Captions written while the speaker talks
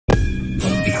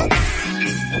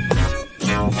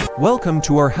Welcome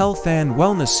to our health and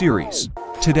wellness series.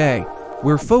 Today,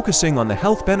 we're focusing on the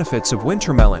health benefits of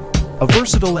wintermelon, a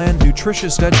versatile and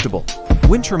nutritious vegetable.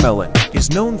 Wintermelon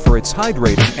is known for its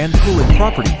hydrating and cooling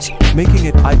properties, making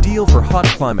it ideal for hot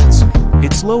climates.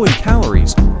 It's low in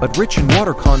calories, but rich in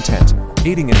water content,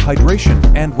 aiding in hydration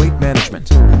and weight management.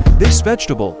 This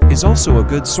vegetable is also a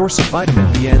good source of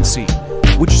vitamin B and C,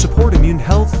 which support immune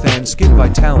health and skin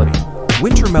vitality.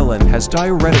 Wintermelon has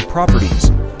diuretic properties,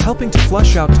 helping to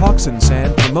flush out toxins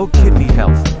and promote kidney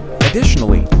health.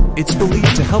 Additionally, it's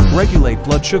believed to help regulate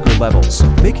blood sugar levels,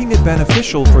 making it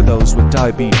beneficial for those with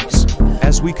diabetes.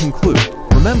 As we conclude,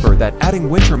 remember that adding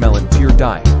wintermelon to your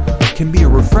diet can be a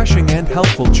refreshing and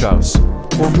helpful choice.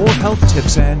 For more health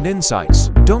tips and insights,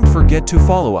 don't forget to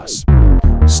follow us.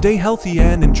 Stay healthy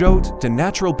and enjoy the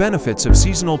natural benefits of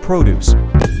seasonal produce.